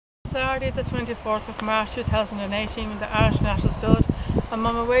Saturday the 24th of March 2018 when the Irish National stood. I'm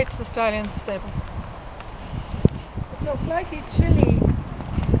on my way to the Stallions stables. It feels slightly chilly.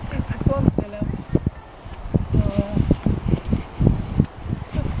 It's the sun still out.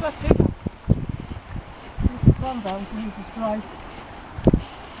 It's a flat ticker. It's a sun down to use this drive.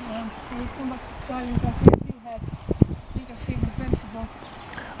 When we come back to the Stallions, I see a few heads. You can see the fence above.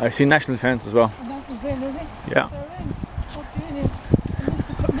 I see National Defence as well. And that was in, is it? Yeah. They're in. What do you need?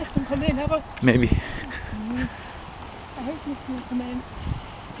 I missed them come in, have I? Maybe. I hate missing them come in. I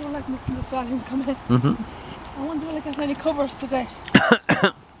don't like missing the Stallions come in. I wonder will I get any covers today.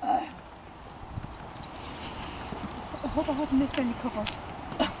 I hope I haven't missed any covers.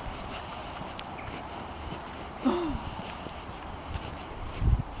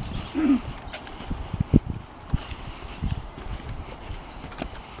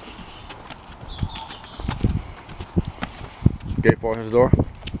 Gate 4 has the door. Is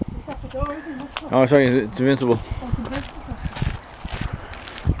that the door, is it? Oh, sorry, it's invincible. Oh, it's invincible.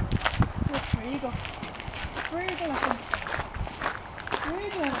 Where you go? Where you going, I think? Where you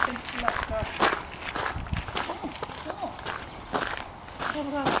going, I think? Oh,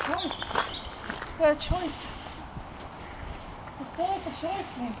 but that's a choice. Their choice. It's boy for choice,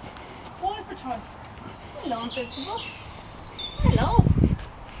 Liam. It's boy for choice. Hello, Invincible. Hello.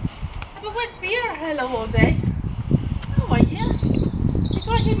 I've been waiting for your hello all day. How are you? Did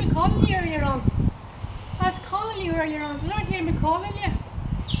you not hear me calling you earlier on? I was calling you earlier on. Did you not hear me calling you?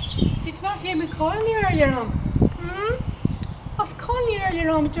 Did you not hear me calling you earlier on? I was calling you earlier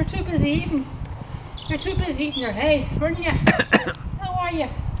on, but you're too busy eating. You're too busy eating your hay, weren't you? How are you?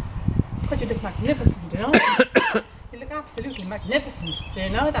 God, you look magnificent, do you know? You look absolutely magnificent. Do you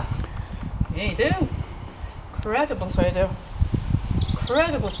know that? Yeah, you do. Incredible, so you do.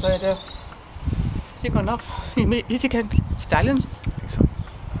 Incredible, so you do. Is he going off? Is he getting Stallions? I think so.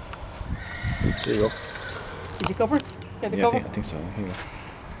 There you go. Is he covered? Get the Yeah, cover? I think so. Here you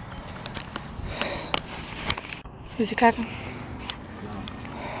go. Is he clapping?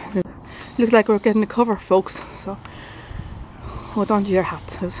 Looks like we're getting a cover, folks. So hold on to your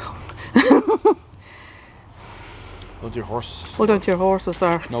hats. Hold your horses. Hold on to your horses,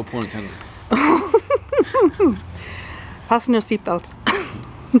 sir. No pun intended. Fasten your seatbelts.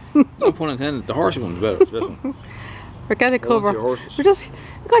 No pun intended. The horse one's better. This one. We're getting a Hold on cover. to your horses. We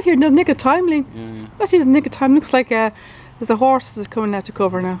got here in the nick of time, Liam. Yeah. Got here in the nick of time. Looks like there's a horse that's coming out to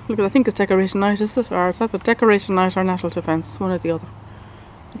cover now. Look, I think it's Decoration Night, is it? Or is that the Decoration Night or National Defence? One or the other.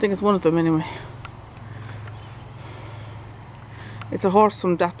 I think it's one of them anyway. It's a horse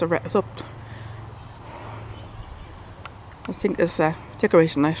from that direct. It's up. I think it's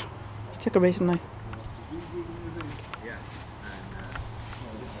Decoration Night. It's Decoration Night.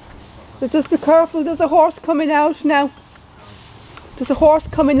 So just be careful. There's a horse coming out now. There's a horse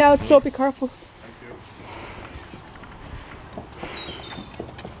coming out, so be careful.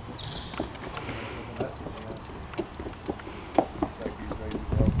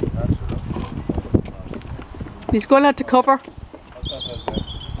 He's going out to cover.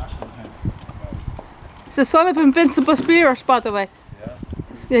 It's the son of Invincible Spirit, by the way.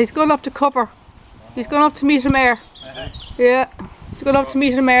 Yeah, he's going up to cover. He's going up to meet a mare. Yeah, he's going up to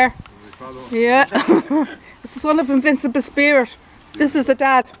meet a mare. Yeah. It's the son of Invincible Spirit. This is the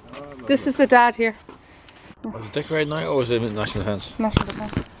dad. This is the dad here. Was it Decorated Night or was it National Defence? National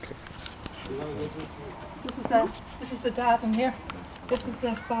Defence. This is the dad in here. This is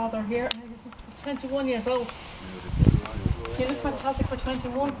the father here. He's 21 years old. You look fantastic for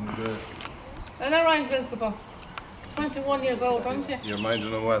 21. Isn't that right, Invincible? 21 years old, aren't you? You're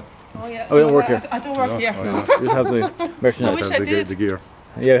minding of what? Oh yeah. Oh, you don't work here? I don't work here. Oh, yeah. You just have the merchandise. I wish I did. The gear.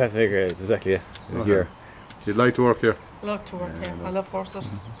 Yeah, that's exactly it. The gear. You'd like to work here? Love to work here. I love horses. I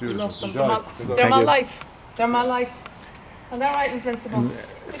Beautiful. love them. Enjoy. They're my you. life. They're my life. And they're right, Invincible.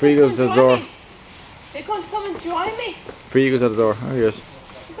 Free goes to the door. You're going to come and join me. Free goes to the door. Oh, yes.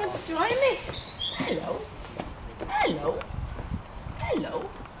 You're going to join me. Hello. Hello. Hello.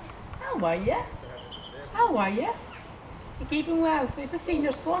 How are you? How are you? You keeping well? We've just seen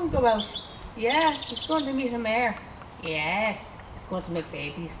your son go out. Yeah, he's going to meet a mare. Yes, he's going to make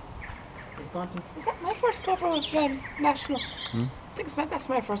babies. He's going to. Is that my first cover of National? I think that's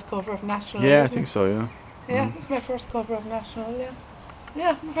my first cover of National. Yeah, I isn't think it? so, yeah. Yeah, that's my first cover of National, yeah.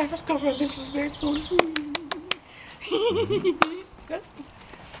 Yeah, my first cover of This Was Weird Son.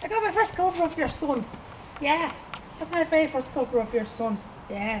 I got my first cover of your son. Yes, that's my very first cover of your son.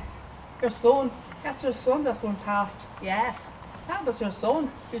 Yes, your son. That's your son that's went past. Yes, that was your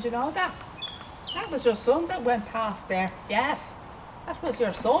son. Did you know that? That was your son that went past there. Yes, that was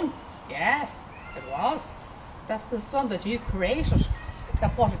your son. Yes, it was. That's the son that you created.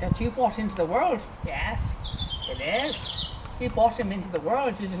 that you brought into the world. Yes, it is. You brought him into the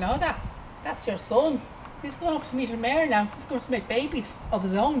world. Did you know that? That's your son. He's going up to meet a mare now. He's going to make babies of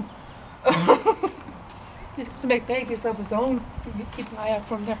his own. He's going to make babies of his own. You keep an eye out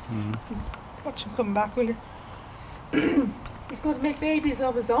from there. Watch him coming back, will you? He's going to make babies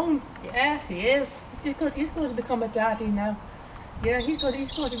of his own. Yeah, he is. He's going to become a daddy now. Yeah, he's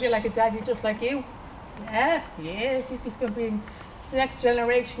going to be like a daddy just like you. Yeah, he is. He's going to be the next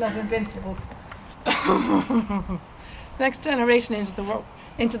generation of invincibles. Next generation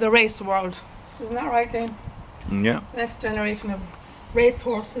into the race world. Isn't that right, Dane? Yeah. Next generation of race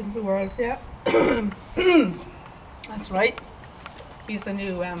horses in the world, yeah. That's right. He's the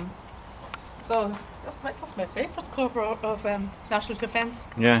new so that's my favourite cover of National Defence.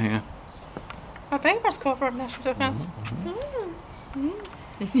 Yeah, yeah. My favourite cover of National Defence. Yes.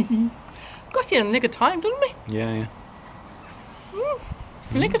 Got here in the nick of time, didn't we? Yeah, yeah.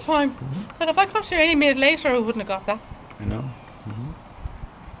 Nick of time. But if I got here any minute later, I wouldn't have got that. I know.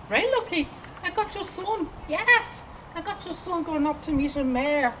 Very lucky. I got your son. Yes. I got your son going up to meet a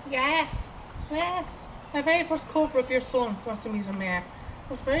mare. Yes. Yes. My very first cover of your son going up to meet a mare.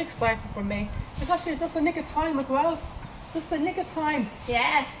 It was very exciting for me. I got here just the nick of time as well. Just the nick of time.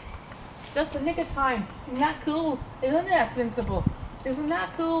 Yes. Just the nick of time. Isn't that cool? Isn't it, Invincible? Isn't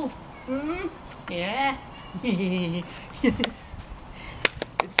that cool? Yeah. Yes.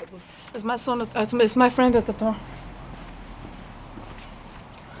 It's my son. It's my friend at the door.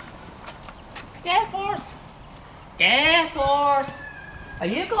 Gale Force! Gale Force! Are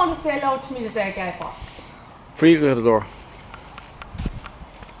you going to say hello to me today, Gale Force? Free to go to the door.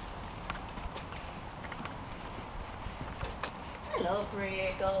 Hello,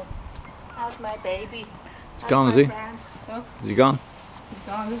 Friegel. How's my baby? He's gone, is he? Oh, Is he gone? he's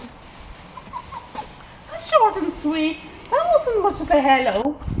gone, is he? That's short and sweet. That wasn't much of a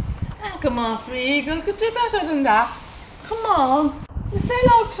hello. Oh, come on, Friegel. Could do better than that. Come on. You say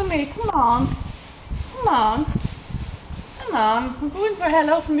hello to me. Come on. Come on. Come on. I'm going for a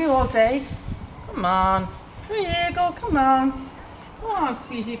hello from you all day. Come on. Friegel, come on. Come on,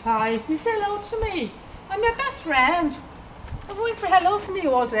 sweetie pie. You say hello to me. I'm your best friend. I'm going for a hello from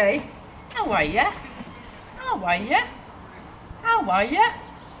you all day. How are ya? How are ya? How are ya?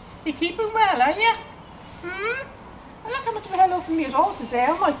 You keeping well, are ya? I don't have much of a hello from you at all today,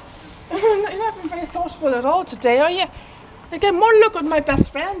 am I? You're not being very sociable at all today, are you? I get more look with my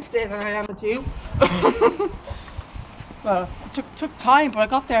best friend today than I am with you. Well, it took time, but I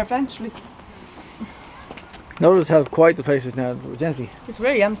got there eventually. Notice how quiet the place is now. It's empty. It's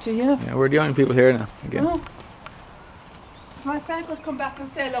very empty, yeah. Yeah, we're the only people here now again. Oh. If my friend could come back and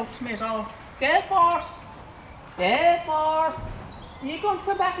say hello to me at all. Gale Force! Gale Force! Are you going to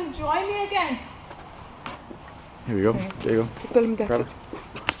come back and join me again? Here we go. Okay. There you go. Bill him there. Grab it.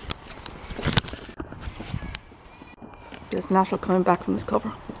 There's National coming back from his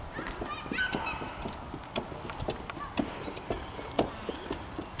cover.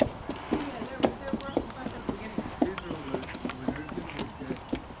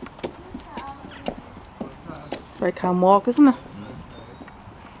 Very calm walk, isn't it?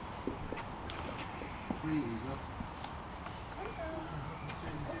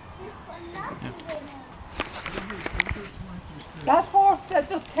 That horse that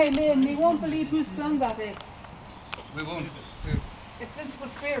just came in, you won't believe whose son that is. We won't. It's Principal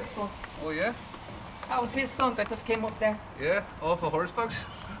Spear's son. Oh yeah? That was his son that just came up there. Yeah, off of horseback.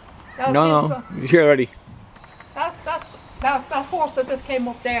 That was his No, son. no. You're here already. That horse that just came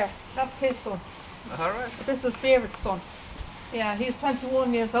up there, that's his son. Alright. This is Spear's son. Yeah, he's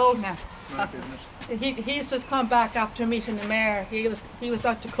 21 years old now. My goodness. He's just come back after meeting the mayor. He was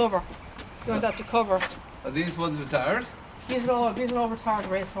out to cover. He went out to cover. Are these ones retired? These are all retired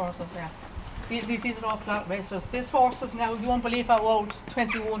race horses, yeah. These are all flat racers. This horse is now, you won't believe how old,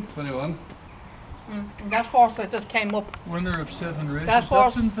 21. 21. And that horse that just came up, Winner of 7 races. that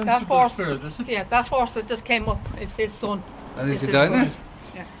horse, That's Invincible Spirit, is it? yeah, that horse that just came up is his son. And is It's he his down son. there?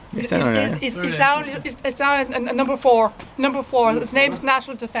 Yeah. He's down there. He's Very down. interesting. It's down at number 4. Number 4. His name's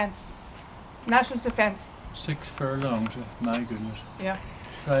National Defence. National Defence. 6 furlongs, my goodness. Yeah.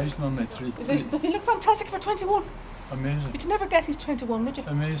 Prize money 3. Does he look fantastic for 21? Amazing. You'd never guess he's 21, would you?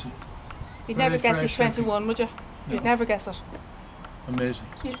 Amazing. You'd Very never guess he's fresh looking. 21, would you? No. You'd never guess it. Amazing.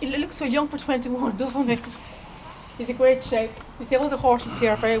 He looks so young for 21, doesn't it? He's in great shape. You see, all the horses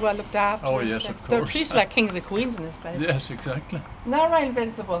here are very well looked after. Oh, and yes, stuff. of They're course. treated like kings and queens in this place. Yes, exactly. Now, right,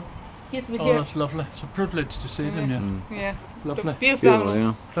 Invincible. He used to be Oh, here. that's lovely. It's a privilege to see them, yeah. Yeah. Lovely. They're beautiful Beautiful,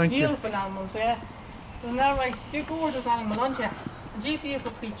 animals. yeah. Thank you. Beautiful animals, yeah. So now, right, you're a gorgeous animal, aren't you? And you're a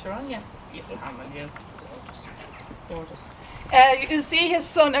beautiful creature, aren't you? Beautiful animal, you. Gorgeous. Gorgeous. You see his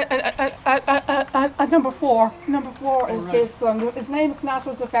son at number 4. Number 4 is right. his son. His name is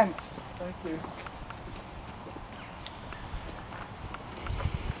National Defence. Thank you.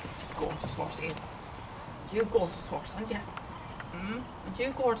 Gorgeous horse, Ian. You gorgeous horse, aren't you? And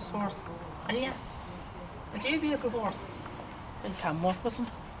you gorgeous horse, aren't you? And you beautiful horse. And can walk, wasn't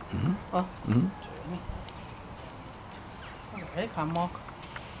it? Oh, Jeremy. Okay, can walk.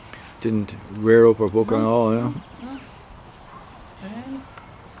 Didn't rear up or buck at all, yeah.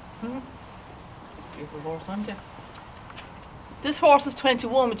 Beautiful horse, aren't you? This horse is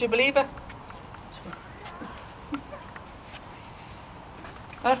 21, would you believe it?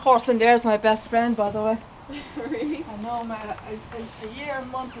 That horse in there is my best friend, by the way. Really? I know, man. A year, a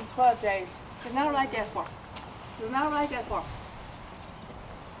month, and 12 days. There's not like that horse. There's not like that horse.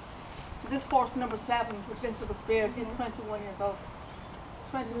 This horse, number 7, with Vincent the Spirit, he's 21 years old.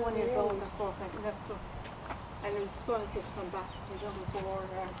 21 years old, that horse. And his son has just come back. He's number 4,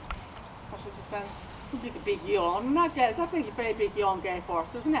 National Defence. He's a big yawn. Not gay. That's a very big yawn, gay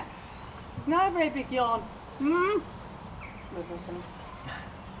horse, isn't it? It's not a very big yawn.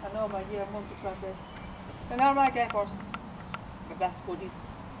 I know, my year, month, and 12 days. They're not right, gay horse. The best buddies.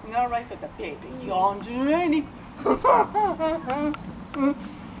 They're not right, but the big yawn, really.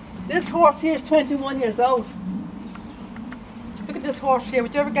 This horse here is 21 years old. Look at this horse here.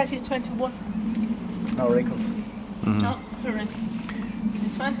 Would you ever guess he's 21? No wrinkles. No, sorry.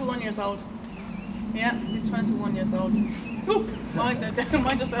 He's 21 years old. Yeah, he's 21 years old. Oop,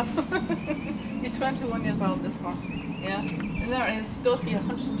 mind yourself. He's 21 years old, this horse. Yeah. And there is stud fee,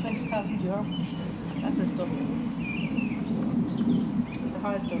 €120,000. That's his stud fee. He's the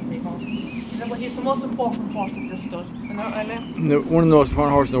highest stud fee horse. He's the most important horse of this stud. One of the most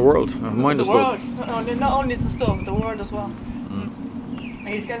important horses in the world. Mind the the world. stud. Not only the stud, but the world as well. And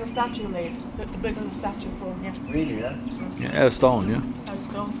he's getting a statue made. They're building a statue for him, yeah. Really, yeah? Yeah, out of stone, yeah. Out of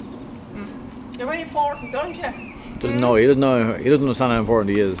stone. You're very important, don't you? Doesn't know. He doesn't know. He doesn't understand how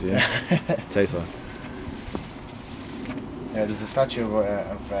important he is. Yeah. Say so. Yeah, there's a statue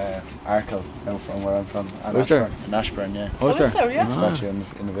of Arkle out from where I'm from. And Was there? In Ashburn, yeah. Oh, is there, yeah? There's a statue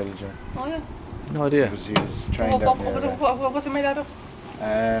in the village, yeah. Oh, yeah. No idea. He was trained out there. What was it made out of?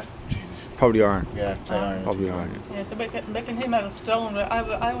 Jesus. Probably iron. Yeah, play iron. Probably iron. Yeah. Yeah, they're making him out of stone.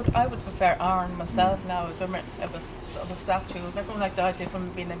 I would prefer iron myself now. If they're of a statue, make one like that from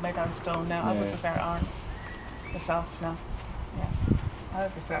being made out of stone now. I would prefer iron myself now. Yeah, I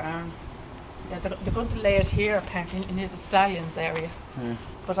would prefer iron. Yeah, they're going to lay it here apparently near the stallions area. Yeah.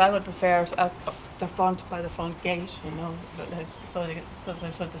 But I would prefer it at the front by the front gate, you know, so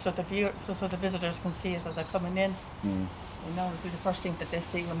the visitors can see it as they're coming in. You know, it'll be the first thing that they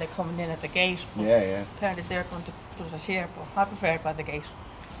see when they're coming in at the gate. But Yeah. apparently they're going to put it here, but I prefer it by the gate.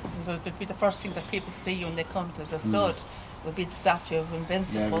 So it'll be the first thing that people see when they come to the stud. Will be the statue of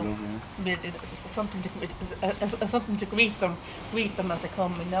Invincible. Yeah, It's something to greet them as they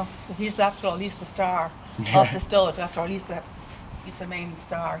come. You know, because he's after all, he's the star of the stud. After all, he's the main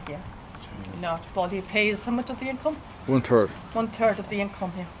star here. You know, but he pays how much of the income? 1/3. 1/3 of the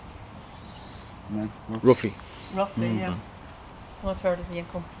income here, Roughly. roughly. Yeah, 1/3 of the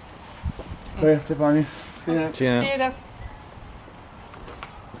income. Okay, tip on you. See you. See ya. See you there.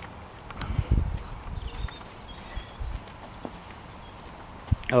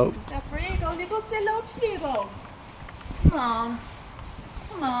 Oh. Frigo, you go say hello to me, though. Come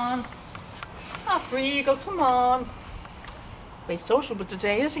on. Frigo, come on. Very sociable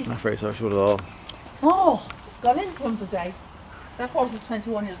today, is he? Not very social at all. Oh, got into him today. That horse is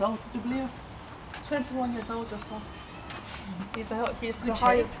 21 years old, would you believe it? 21 years old, this horse. He's the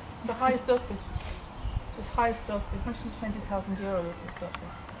highest duck. His highest duck, €120,000 is his duck.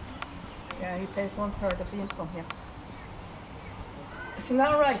 Yeah, he pays 1/3 of the income here. Isn't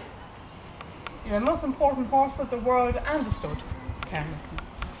that right? You're the most important horse of the world and the stud, Karen.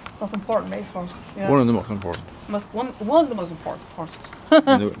 Most important racehorse. Yeah. One of the most important One of the most important horses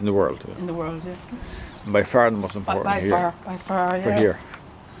in the world. Yeah. in the world, yeah. And by far the most important By here. far, yeah. For here.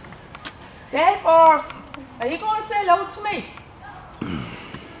 Gay horse, are you going to say hello to me?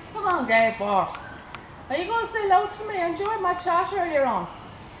 Come on, gay horse. Are you going to say hello to me? I enjoyed my chat earlier on.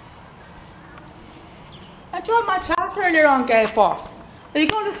 Gay horse. Are you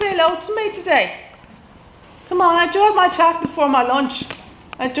going to say hello to me today? Come on, I enjoyed my chat before my lunch.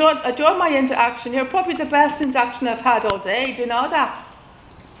 I enjoyed my interaction. You're probably the best interaction I've had all day. Do you know that?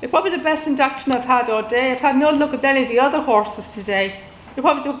 You're probably the best interaction I've had all day. I've had no look at any of the other horses today. You're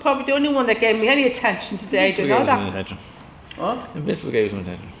probably the only one that gave me any attention today. Do you know that? What? Invincible gave us some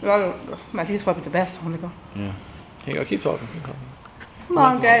attention. Well, he's probably the best one to go. Yeah. Here you go, keep talking. Come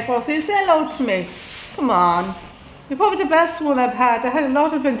on, gay horse, you say hello to me. Come on. You're probably the best one I've had. I had a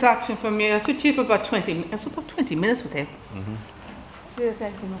lot of interaction from you. I was with you for about 20 minutes. It was about 20 minutes with him. Yeah,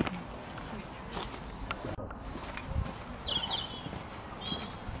 thank you.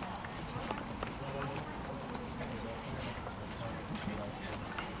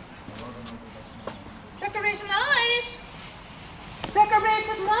 Decoration night!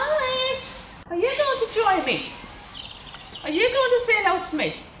 Decoration night! Are you going to join me? Are you going to say hello to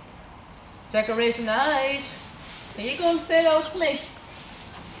me? Decoration night! Are you going to say hello to me?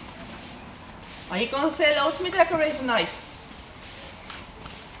 Are you going to say hello to me, Decoration night?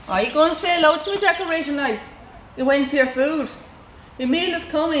 Are you going to say hello to me, Decoration night? You're waiting for your food. Your meal is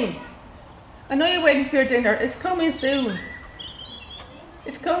coming. I know you're waiting for your dinner. It's coming soon.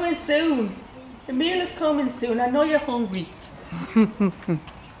 It's coming soon. The meal is coming soon. I know you're hungry.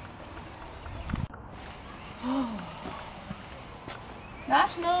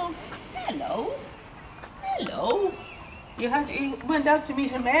 National. Hello. Hello. You went out to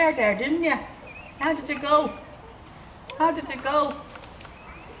meet a mayor there, didn't you? How did it go? How did it go?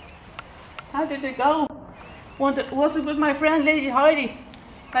 How did it go? Was it with my friend Lady Heidi?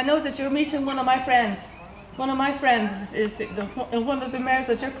 I know that you're meeting one of my friends. One of my friends is one of the mayors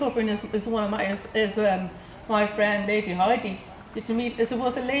that you're covering is my friend Lady Heidi. Did you meet? Is it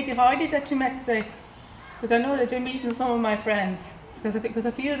with the Lady Heidi that you met today? Because I know that you're meeting some of my friends. Because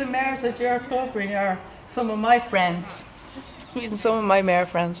a few of the mayors that you're covering are some of my friends. Just meeting some of my mayor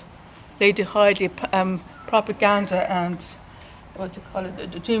friends. Lady Heidi, propaganda and what do you call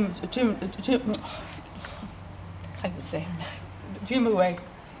it? Jim. I would say her name. Jim away.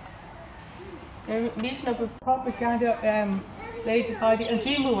 Meeting up with propaganda, Lady Heidi and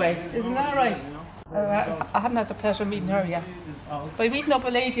Jim away. Isn't that right? I haven't had the pleasure of meeting her yet. But meeting up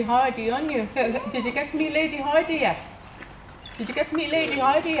with Lady Heidi, aren't you? Did you get to meet Lady Heidi yet? Did you get to meet Lady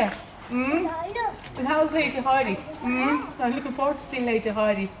Heidi yet? And how's Lady Heidi? I'm looking forward to seeing Lady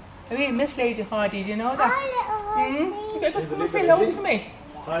Heidi. I really miss Lady Heidi, do you know that? You got to come and say hello to me.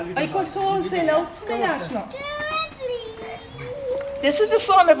 Are you going to go and say hello to me, National? This is the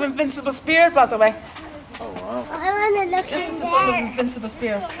son of Invincible Spirit, by the way. Oh wow. I want to look This is in the son of there. Invincible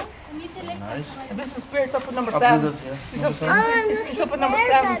Spirit. Nice. Invincible Spirit's up at number Up 7. with it, yeah. He's up, Number he's up at number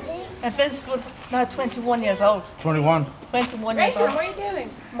 7. Invincible's now 21 years old. 21. 21 years old. What are you doing?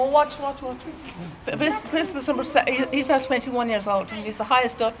 Well, watch. Invincible's number 7. He's now 21 years old. And he's the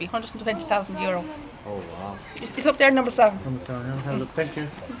highest Duffy, €120,000. Oh wow. He's up there, number 7. Number 7. Have a look. Thank you.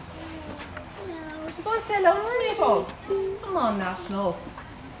 You going to say hello to me at all? Come on, National.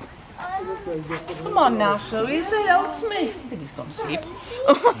 Come on, National. Will you say hello to me? I think he's going to sleep.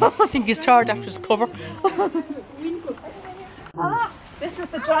 I think he's tired after his cover. This is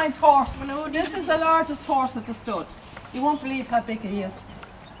the giant horse. This is the largest horse at the stud. You won't believe how big he is.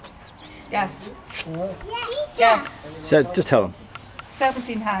 Yes. Yes. So, just tell him.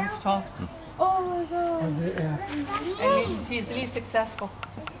 17 hands tall. Oh my god. And he's the least successful.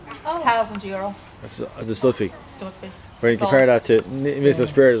 €1,000. That's a stuffy. Stud fee. When you compare that to Mr.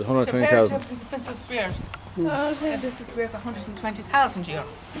 Spears, it's Compared to 120,000. Vincent Spears. Vincent Spears, €120,000.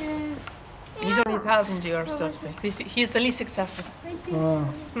 He's only €1,000 stud fee. He's the least successful.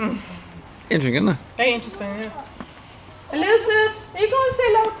 Interesting, isn't it? Very interesting, yeah. Elusive, are you going to say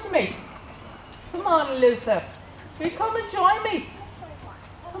hello to me? Come on, Elusive. Will you come and join me?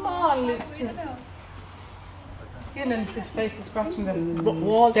 Come on, Elusive. Skinner, his face is scratching the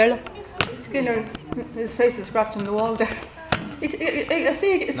wall there, look. Skinner, his face is scratching the wall there. I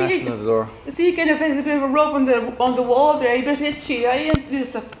see National at the door. you getting a bit of a rub on the wall there. You're a bit itchy, are you,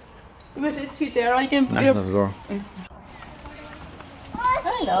 Elusive? You're a bit itchy there, are you? National at the door.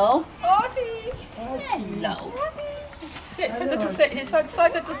 Hello. Ozzy. Hello. You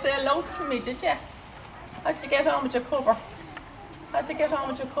decided to say hello to me, did you? How'd you get on with your cover? How'd you get on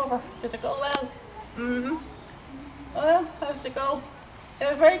with your cover? Did it go well? Well, how did it go? You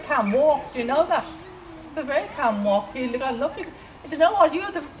had a very calm walk, do you know that? A very calm walk. You got lovely. Do you know what?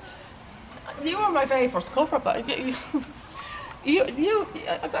 You were my very first cover, but you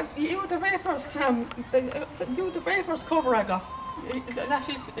were the very first you were the very first cover I got.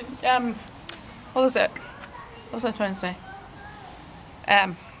 Actually, what was it? What was I trying to say?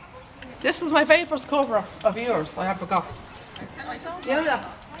 This was my very first cover of yours. I forgot. Yeah,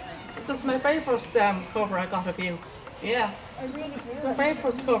 this is my very first cover I got of you. Yeah, this is my very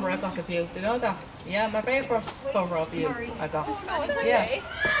first cover I got of you. Do you know that? Yeah, my very first cover of you I got. Yeah.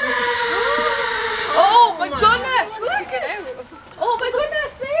 Oh my goodness! Oh my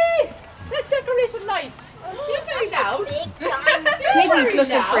goodness me! The decoration knife. You're very loud. Maybe he's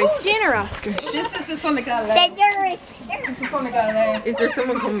looking for his dinner, Oscar. This is the son of Galileo. This is the son of Galileo. Is there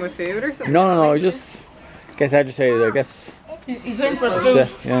someone coming with food or something? No, just Gets agitated, I guess. He's waiting for his food.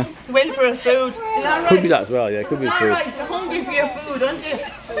 Yeah. Waiting for his food. Is that Could be right? that as well, yeah. Could be Is that food. right? You're hungry for your food, aren't you?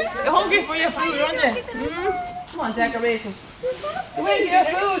 You're hungry for your food, aren't you? Come on, decorations. You're waiting for your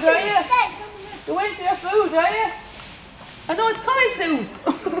food, are you? You're waiting for your food, are you? I know it's coming soon.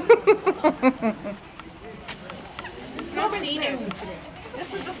 This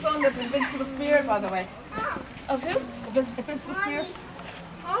is the son of Invincible Spear, by the way. Of who? Invincible Spear.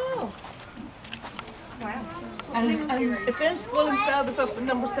 Oh. Wow. And Invincible himself is up at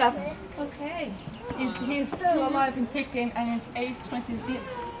number 7. Okay. He's still alive and kicking, and he's age 20.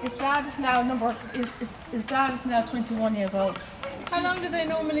 His dad is now his dad is now 21 years old. How long do they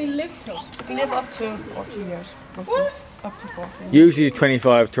normally live till? They live up to 40 years. What? Up to 40. Usually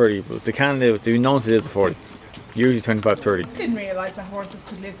 25, 30, but they can live, they're known to live to 40. Usually 25, 30. I didn't realise that horses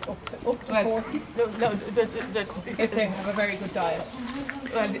could live up to 40 No, if they have a very good diet.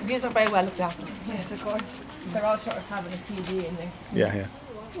 these are very well looked after. Yes, of course. They're all sort of having a TV in there. Yeah,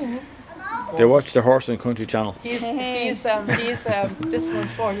 yeah. They watch the Horse and Country channel. This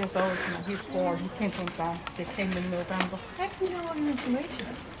one's 4 years old and he's born. He came from France. He came in November. How can you know all your information?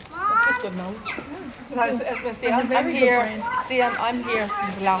 Just good knowledge. See, And a I'm very good here. brain. See, I'm here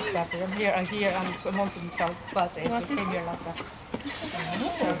since last February. I'm here and a month and 12 days. I came here last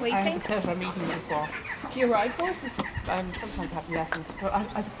February. I had the pleasure of meeting you before. Do you ride horses? Sometimes I have lessons, but I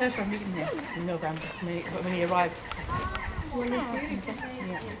had the pleasure of meeting him in November when he arrived.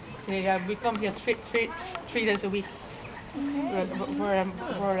 Yeah. See, we come here three days a week. We're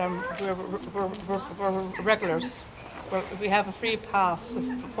regulars. We have a free pass of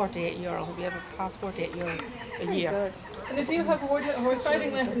 €48. We have a pass €48 a year. And if you have horse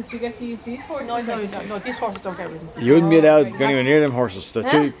riding lessons, do you get to use these horses? No, these horses don't get ridden. You wouldn't be allowed to go anywhere near them horses.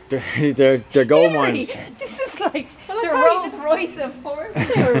 They're gold mines. This is like Well, the that's Rolls Royce of horses.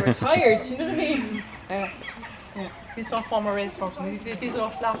 They were retired, you know what I mean? These are former race horses. These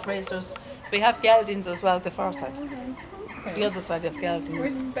are flat racers. We have geldings as well, the far side. The other side of geldings.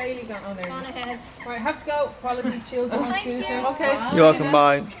 Where's Bailey gone? Oh, there he On is. ahead. Right, I have to go. Follow these children on Thank you. scooters. Okay. Bye. You're welcome,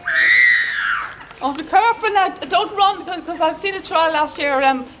 bye. Oh, be careful now! Don't run because I've seen a child last year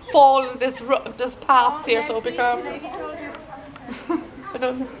fall in this path here. So be careful. I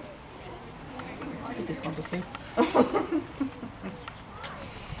don't know. I think he's going to sleep.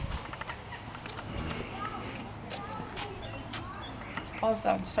 What's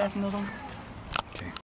that? Start another one.